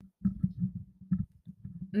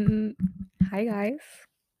Hi guys.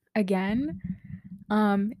 Again.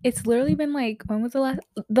 It's literally been like when was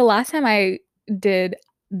the last time I did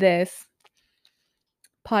this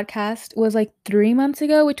podcast was like 3 months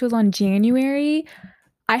ago, which was on January.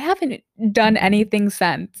 I haven't done anything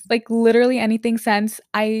since. Like literally anything since.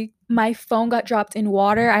 My phone got dropped in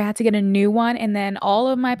water. I had to get a new one and then all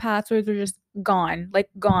of my passwords were just gone, like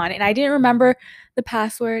gone. And I didn't remember the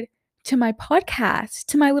password to my podcast,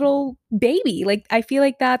 to my little baby. Like I feel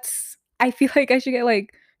like I should get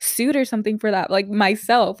like sued or something for that. Like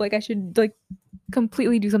myself. Like I should like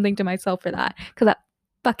completely do something to myself for that cuz that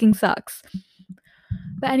fucking sucks.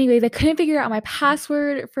 But anyways, I couldn't figure out my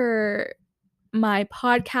password for my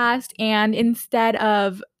podcast, and instead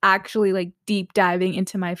of actually like deep diving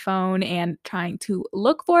into my phone and trying to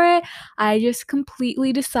look for it, I just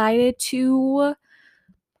completely decided to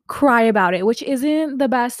cry about it, which isn't the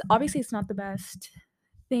best. Obviously it's not the best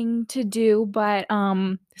thing to do, but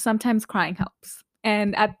sometimes crying helps,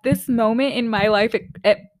 and at this moment in my life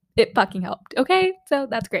it fucking helped. Okay, so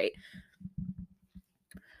that's great.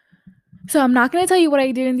 So I'm not going to tell you what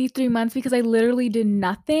I did in these 3 months because I literally did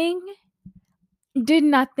nothing.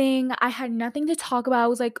 I had nothing to talk about. I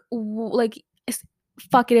was like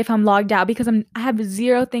fuck it if I'm logged out because I have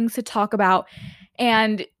zero things to talk about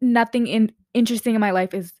and nothing interesting in my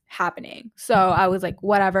life is happening. So I was like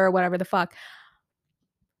whatever the fuck.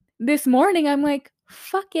 This morning I'm like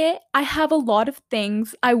fuck it. I have a lot of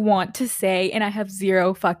things I want to say and I have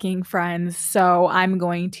zero fucking friends. So I'm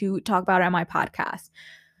going to talk about it on my podcast.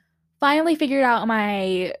 Finally figured out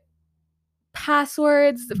my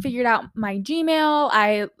passwords, figured out my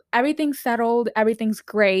Gmail. Everything's settled, everything's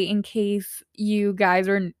great in case you guys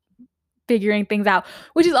are figuring things out,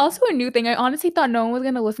 which is also a new thing. I honestly thought no one was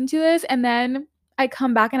going to listen to this, and then I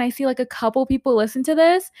come back and I see like a couple people listen to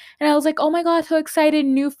this and I was like, "Oh my god, so excited,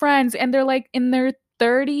 new friends." And they're like in their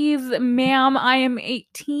 30s. Ma'am, I am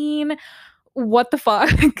 18. What the fuck?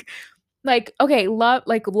 Like okay, love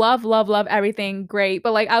everything great,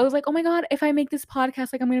 but like I was like, "Oh my god, if I make this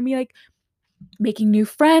podcast, like I'm going to be like making new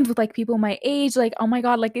friends with like people my age, like oh my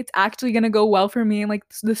god, like it's actually gonna go well for me and like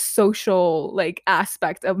the social like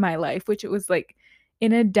aspect of my life," which it was like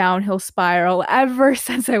in a downhill spiral ever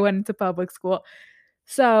since I went into public school.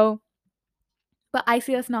 So but I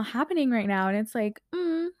see that's not happening right now and it's like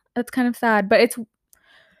that's kind of sad, but it's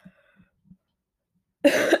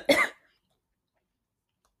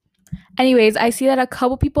anyways, I see that a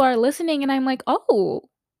couple people are listening and I'm like, oh,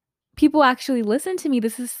 people actually listen to me.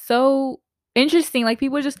 This is so interesting. Like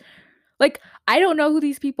people just like I don't know who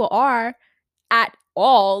these people are at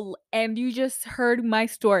all, and you just heard my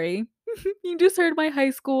story. You just heard my high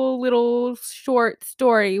school little short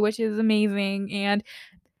story, which is amazing. And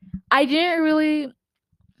I didn't really,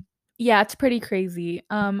 yeah, it's pretty crazy.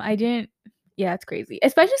 I didn't, yeah, it's crazy,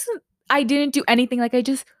 especially since I didn't do anything. Like I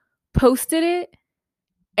just posted it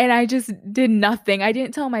and I just did nothing. I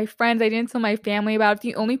didn't tell my friends, I didn't tell my family about it.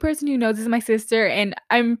 The only person who knows is my sister, and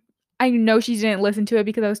I know she didn't listen to it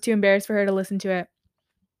because I was too embarrassed for her to listen to it.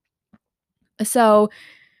 So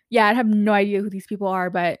yeah, I have no idea who these people are,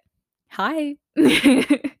 but hi.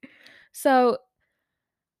 So,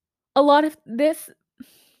 a lot of this,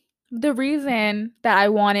 the reason that I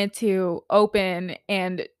wanted to open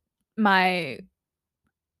and my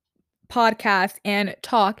podcast and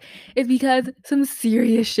talk is because some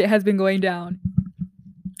serious shit has been going down.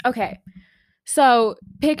 Okay. So,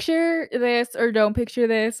 picture this or don't picture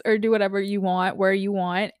this or do whatever you want, where you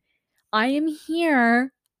want. I am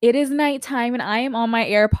here. It is nighttime and I am on my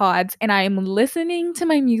AirPods and I am listening to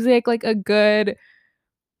my music like a good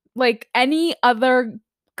like any other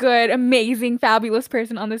good, amazing, fabulous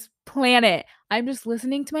person on this planet. I'm just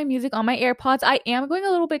listening to my music on my AirPods. I am going a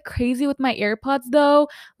little bit crazy with my AirPods though.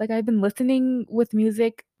 Like I've been listening with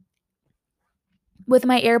music with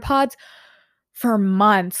my AirPods for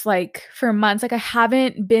months, like I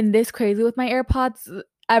haven't been this crazy with my AirPods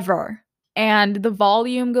ever. And the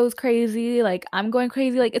volume goes crazy, like I'm going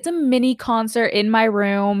crazy, like it's a mini concert in my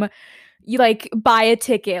room. You like buy a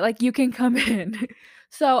ticket, like you can come in.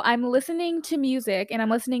 So I'm listening to music and I'm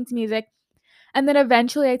listening to music, and then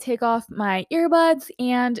eventually I take off my earbuds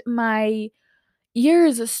and my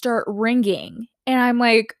ears start ringing and I'm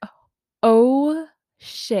like, "Oh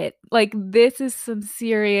shit. Like this is some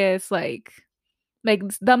serious like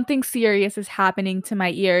something serious is happening to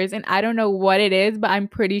my ears and I don't know what it is, but I'm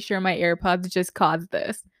pretty sure my AirPods just caused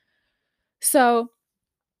this." So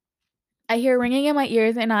I hear ringing in my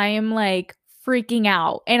ears and I am like freaking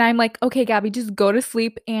out. And I'm like, "Okay, Gabby, just go to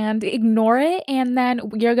sleep and ignore it. And then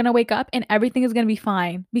you're going to wake up and everything is going to be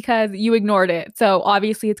fine because you ignored it. So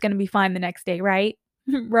obviously it's going to be fine the next day, right?"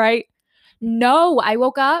 Right? No, I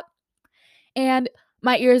woke up and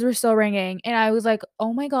my ears were still ringing and I was like,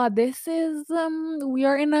 "Oh my god, this is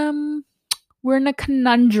we're in a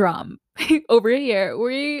conundrum over here.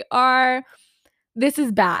 This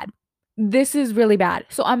is bad. This is really bad."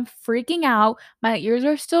 So I'm freaking out. My ears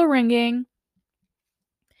are still ringing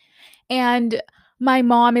and my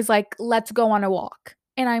mom is like, "Let's go on a walk."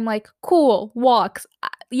 And I'm like, "Cool, walks.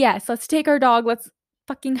 Yes, let's take our dog. Let's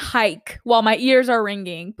fucking hike while my ears are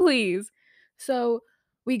ringing, please." So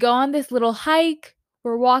we go on this little hike.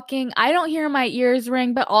 We're walking. I don't hear my ears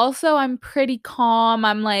ring, but also I'm pretty calm.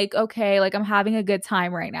 I'm like, okay, like I'm having a good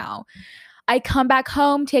time right now. I come back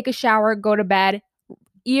home, take a shower, go to bed.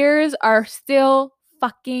 Ears are still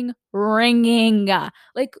fucking ringing.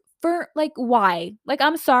 Like, for like, why? Like,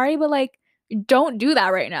 I'm sorry, but like, don't do that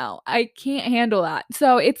right now. I can't handle that.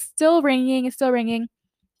 So it's still ringing. It's still ringing.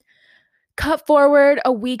 Cut forward,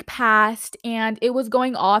 a week passed and it was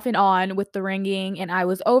going off and on with the ringing, and I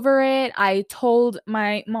was over it. I told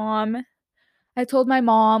my mom,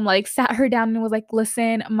 like, sat her down and was like,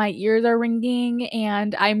 "Listen, my ears are ringing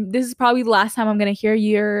and this is probably the last time I'm going to hear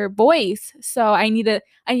your voice. So I need to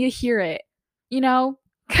hear it." You know?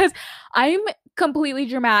 Cuz I'm completely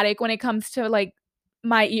dramatic when it comes to like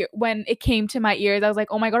my ear. When it came to my ears, I was like,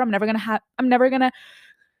 "Oh my god, I'm never going to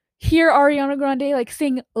hear Ariana Grande like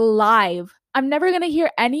sing live. I'm never going to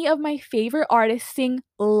hear any of my favorite artists sing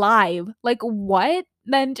live." Like, what?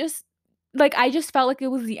 Then just like I just felt like it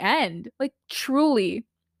was the end. Like, truly.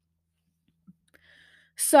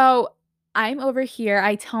 So I'm over here.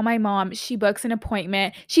 I tell my mom, she books an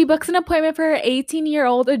appointment. She books an appointment for her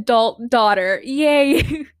 18-year-old adult daughter.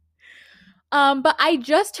 Yay. But I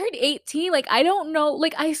just turned 18. Like, I don't know.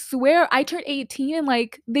 Like, I swear I turned 18 and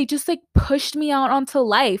like they just like pushed me out onto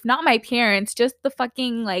life. Not my parents, just the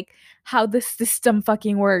fucking like how the system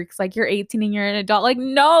fucking works. Like, you're 18 and you're an adult. Like,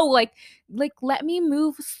 no, like let me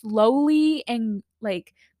move slowly and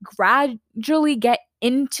like gradually get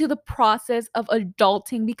into the process of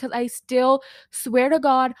adulting, because I still swear to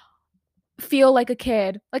God feel like a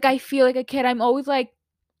kid. Like, I feel like a kid. I'm always like,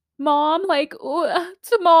 "Mom," like,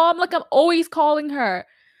 to mom, like I'm always calling her.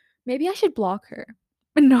 Maybe I should block her.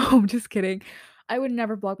 No, I'm just kidding. I would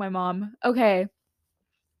never block my mom. Okay.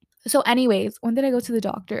 So, anyways, when did I go to the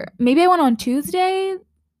doctor? Maybe I went on Tuesday.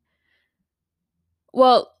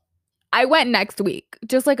 Well, I went next week,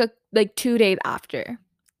 just like 2 days after.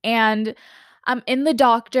 And I'm in the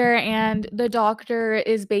doctor, and the doctor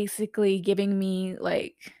is basically giving me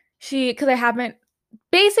like because I haven't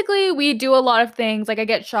basically we do a lot of things. Like, I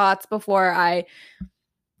get shots before I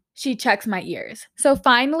she checks my ears. So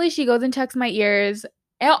finally, she goes and checks my ears.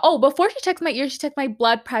 Oh, before she checks my ears, she checked my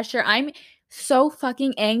blood pressure. I'm so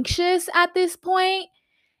fucking anxious at this point.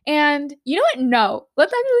 And you know what? No,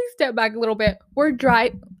 let's actually step back a little bit.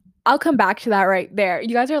 I'll come back to that right there.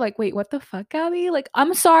 You guys are like, "Wait, what the fuck, Gabby?" Like,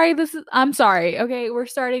 I'm sorry. Okay, we're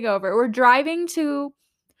starting over. We're driving to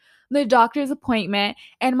the doctor's appointment,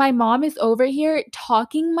 and my mom is over here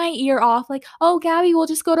talking my ear off like, "Oh, Gabby, we'll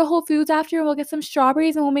just go to Whole Foods after and we'll get some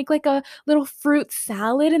strawberries and we'll make like a little fruit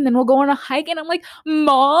salad and then we'll go on a hike." And I'm like,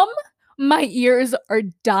 "Mom, my ears are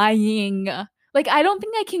dying. Like, I don't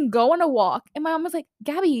think I can go on a walk." And my mom was like,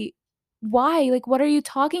 "Gabby, why? Like, what are you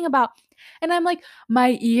talking about?" And I'm like,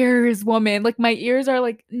 "My ears, woman. Like, my ears are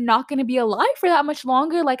like not going to be alive for that much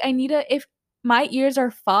longer. Like, if my ears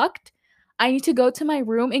are fucked, I need to go to my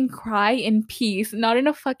room and cry in peace, not in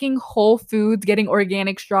a fucking Whole Foods getting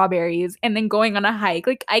organic strawberries and then going on a hike."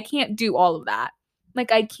 Like, I can't do all of that.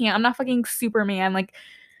 Like, I can't. I'm not fucking Superman, like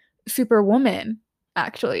Superwoman,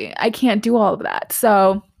 actually. I can't do all of that.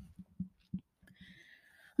 So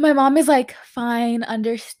my mom is like, "Fine,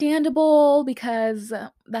 understandable," because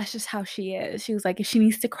that's just how she is. She was like, if she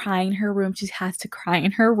needs to cry in her room, she has to cry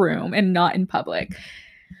in her room and not in public.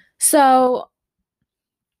 So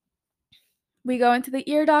we go into the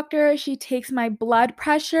ear doctor. She takes my blood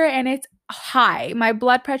pressure and it's high. My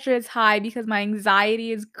blood pressure is high because my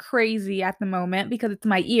anxiety is crazy at the moment because it's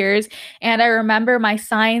my ears. And I remember my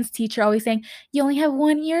science teacher always saying, "You only have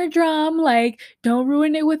one eardrum, like, don't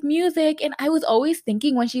ruin it with music." And I was always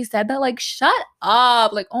thinking when she said that, like, shut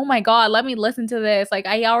up. Like, oh my God, let me listen to this. Like,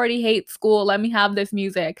 I already hate school. Let me have this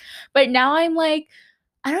music. But now I'm like,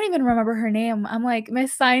 I don't even remember her name. I'm like,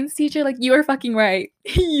 "Miss Science teacher, like, you were fucking right."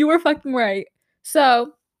 You were fucking right.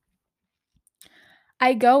 So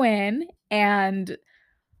I go in, and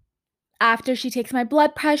after she takes my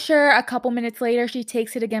blood pressure, a couple minutes later, she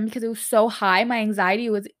takes it again because it was so high. My anxiety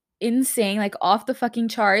was insane, like off the fucking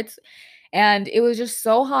charts. And it was just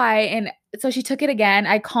so high. And so she took it again.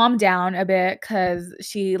 I calmed down a bit because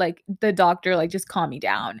the doctor, like, just calmed me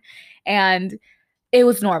down. And It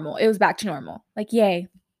was normal. It was back to normal. Like, yay.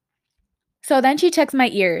 So then she checks my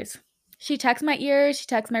ears. She checks my ears, she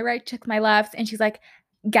checks my right, checks my left, and she's like,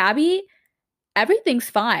 Gabby, everything's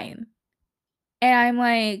fine. And I'm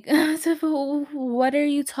like, so what are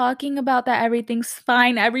you talking about that everything's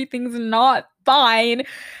fine? Everything's not fine.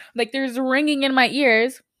 Like there's ringing in my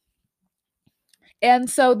ears. And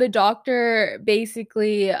so the doctor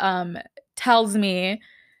basically tells me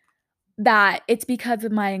that it's because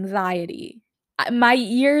of my anxiety. My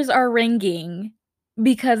ears are ringing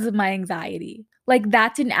because of my anxiety. Like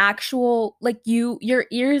that's an actual like your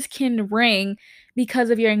ears can ring because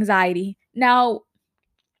of your anxiety. Now,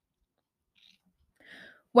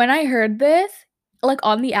 when I heard this, like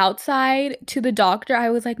on the outside to the doctor, I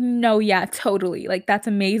was like, "No, yeah, totally. Like that's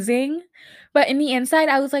amazing." But in the inside,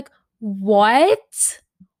 I was like, "What?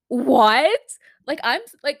 What?" Like I'm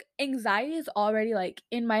like anxiety is already like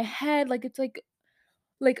in my head, like it's like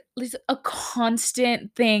there's a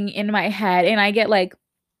constant thing in my head and I get like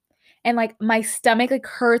and like my stomach like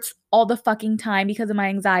hurts all the fucking time because of my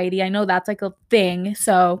anxiety. I know that's like a thing.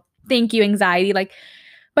 So, thank you anxiety. Like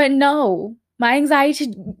but no, my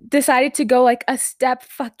anxiety decided to go like a step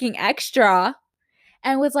fucking extra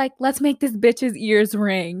and was like, let's make this bitch's ears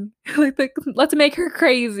ring. like, let's make her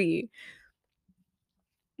crazy.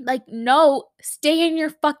 Like, no, stay in your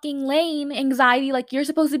fucking lane, anxiety. Like, you're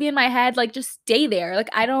supposed to be in my head. Like, just stay there. Like,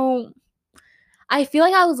 I feel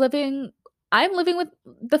like I'm living with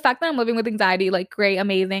the fact that I'm living with anxiety, like, great,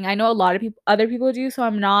 amazing. I know a lot of people, other people do. So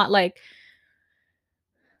I'm not like,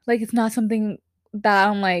 it's not something that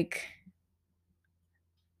I'm like,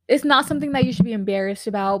 it's not something that you should be embarrassed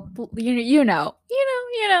about.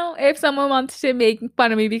 If someone wants to make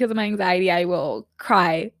fun of me because of my anxiety, I will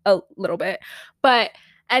cry a little bit. But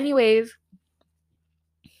anyways,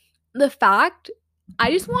 the fact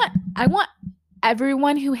I want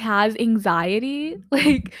everyone who has anxiety,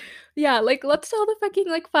 like yeah, like let's tell the fucking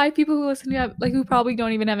like 5 people who listen to have, like who probably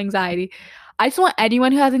don't even have anxiety. I just want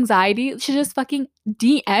anyone who has anxiety should just fucking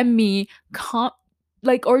DM me,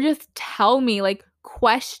 like or just tell me like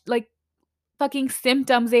fucking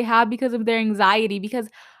symptoms they have because of their anxiety because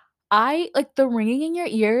I like the ringing in your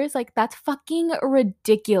ears, like that's fucking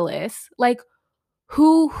ridiculous. Like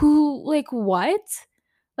who like what?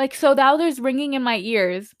 Like so now there's ringing in my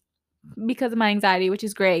ears because of my anxiety, which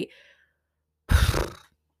is great.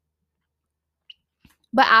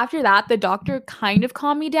 But after that, the doctor kind of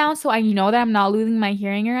calmed me down so I know that I'm not losing my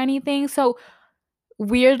hearing or anything. So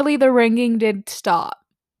weirdly the ringing did stop.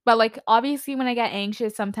 But like obviously when I get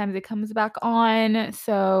anxious, sometimes it comes back on.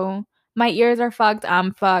 So my ears are fucked,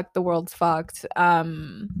 I'm fucked, the world's fucked.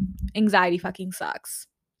 Anxiety fucking sucks.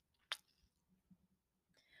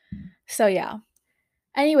 So yeah.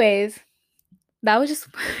 Anyways, that was just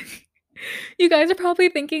you guys are probably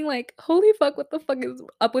thinking like, holy fuck, what the fuck is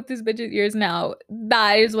up with this bitch's ears now?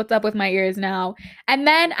 That is what's up with my ears now. And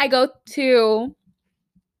then I go to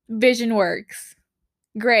Vision Works.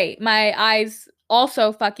 Great. My eyes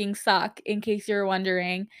also fucking suck, in case you're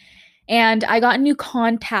wondering. And I got new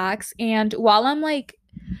contacts. And while I'm like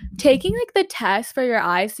taking like the test for your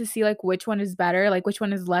eyes to see like which one is better, like which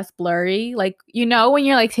one is less blurry, like when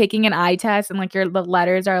you're like taking an eye test and like the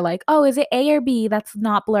letters are like, oh, is it A or B? That's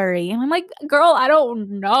not blurry. And I'm like, girl, I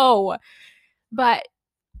don't know. But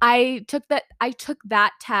I took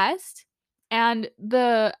that test and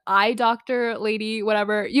the eye doctor lady,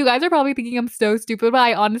 whatever, you guys are probably thinking I'm so stupid, but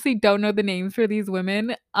I honestly don't know the names for these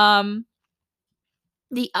women. The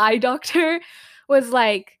eye doctor was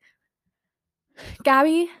like,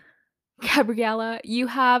 Gabby, Gabriella, you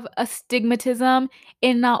have astigmatism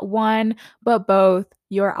in not one but both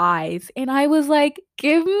your eyes. And I was like,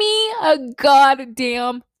 give me a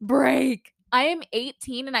goddamn break. I am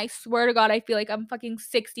 18 and I swear to God, I feel like I'm fucking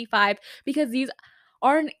 65 because these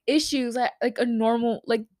aren't issues that like a normal,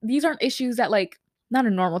 like, these aren't issues that like, not a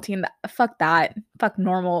normal teen, fuck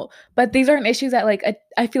normal, but these aren't issues that like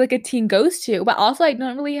I feel like a teen goes to. But also, I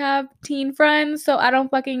don't really have teen friends, so I don't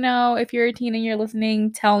fucking know. If you're a teen and you're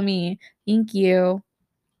listening, tell me. Thank you.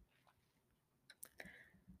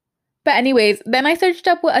 But anyways, then I searched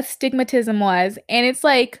up what astigmatism was, and it's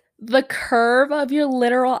like the curve of your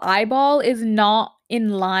literal eyeball is not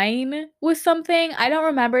in line with something. I don't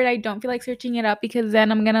remember it. I don't feel like searching it up because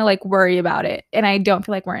then I'm gonna like worry about it, and I don't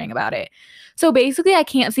feel like worrying about it. So basically, I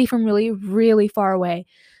can't see from really, really far away.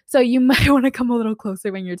 So you might want to come a little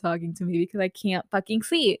closer when you're talking to me because I can't fucking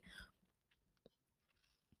see.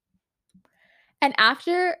 And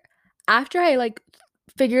after I like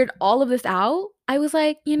figured all of this out, I was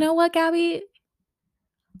like, you know what, Gabby?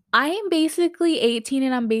 I am basically 18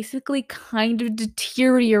 and I'm basically kind of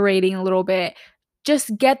deteriorating a little bit.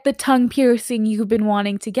 just get the tongue piercing you've been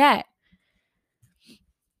wanting to get.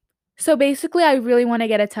 So basically, I really want to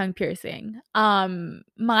get a tongue piercing.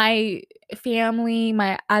 My family,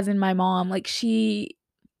 as in my mom, like she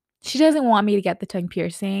doesn't want me to get the tongue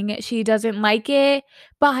piercing. She doesn't like it,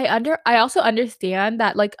 but I also understand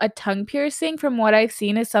that like a tongue piercing from what I've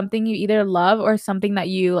seen is something you either love or something that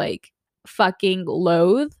you like fucking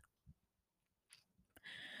loathe.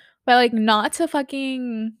 But like not to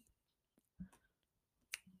fucking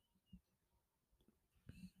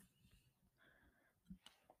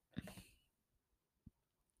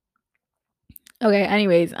Okay,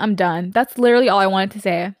 anyways, I'm done. That's literally all I wanted to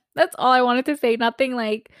say. That's all I wanted to say. Nothing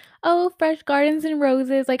like, oh, fresh gardens and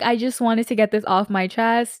roses. Like, I just wanted to get this off my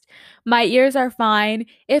chest. My ears are fine.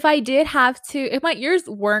 If my ears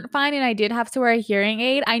weren't fine and I did have to wear a hearing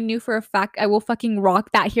aid, I knew for a fact I will fucking rock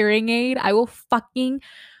that hearing aid. I will fucking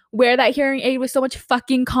wear that hearing aid with so much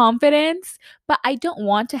fucking confidence. But I don't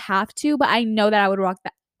want to have to, but I know that I would rock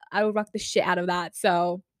that. I would rock the shit out of that.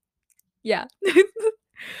 So, yeah.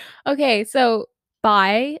 Okay, so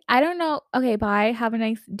bye. I don't know. Okay, bye. Have a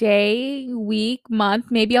nice day, week,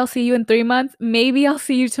 month. Maybe I'll see you in 3 months. Maybe I'll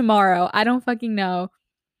see you tomorrow. I don't fucking know.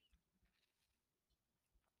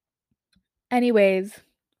 Anyways,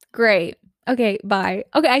 great. Okay, bye.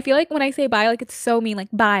 Okay, I feel like when I say bye, like it's so mean. Like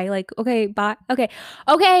bye. Like, okay, bye. Okay.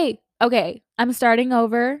 Okay. Okay. I'm starting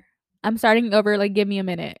over. I'm starting over. Like, give me a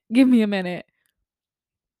minute. Give me a minute.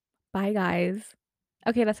 Bye, guys.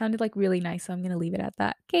 Okay, that sounded like really nice, so I'm gonna leave it at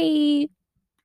that. Okay.